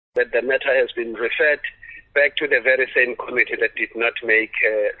that the matter has been referred back to the very same committee that did not make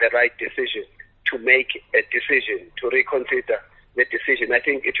the right decision, to make a decision, to reconsider the decision. I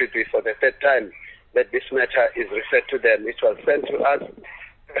think it will be for the third time that this matter is referred to them. It was sent to us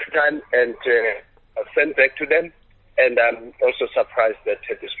first time and sent back to them. And I'm also surprised that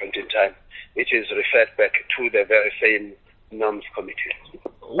at this point in time, it is referred back to the very same norms committee.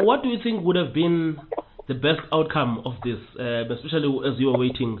 What do you think would have been the best outcome of this, especially as you are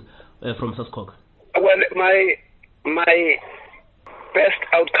waiting from SASCOC? Well, my best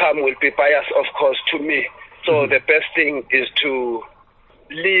outcome will be biased, of course, to me. So the best thing is to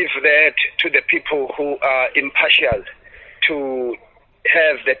leave that to the people who are impartial to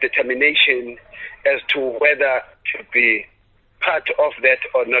have the determination as to whether to be part of that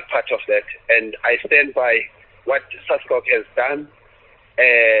or not part of that. And I stand by what SASCOC has done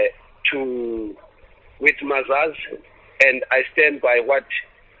with Mazars, and I stand by what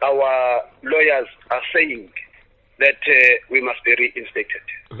our lawyers are saying, that we must be reinstated.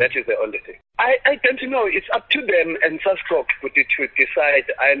 That is the only thing. I don't know. It's up to them and SASCOC to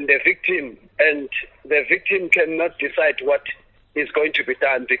decide. I'm the victim, and the victim cannot decide what is going to be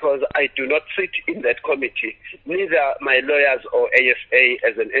done because I do not sit in that committee, neither my lawyers or ASA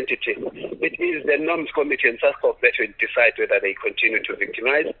as an entity. It is the norms committee and SASCOC that will decide whether they continue to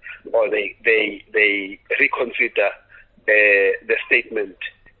victimize or they reconsider the statement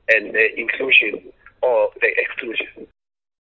and the inclusion or the exclusion.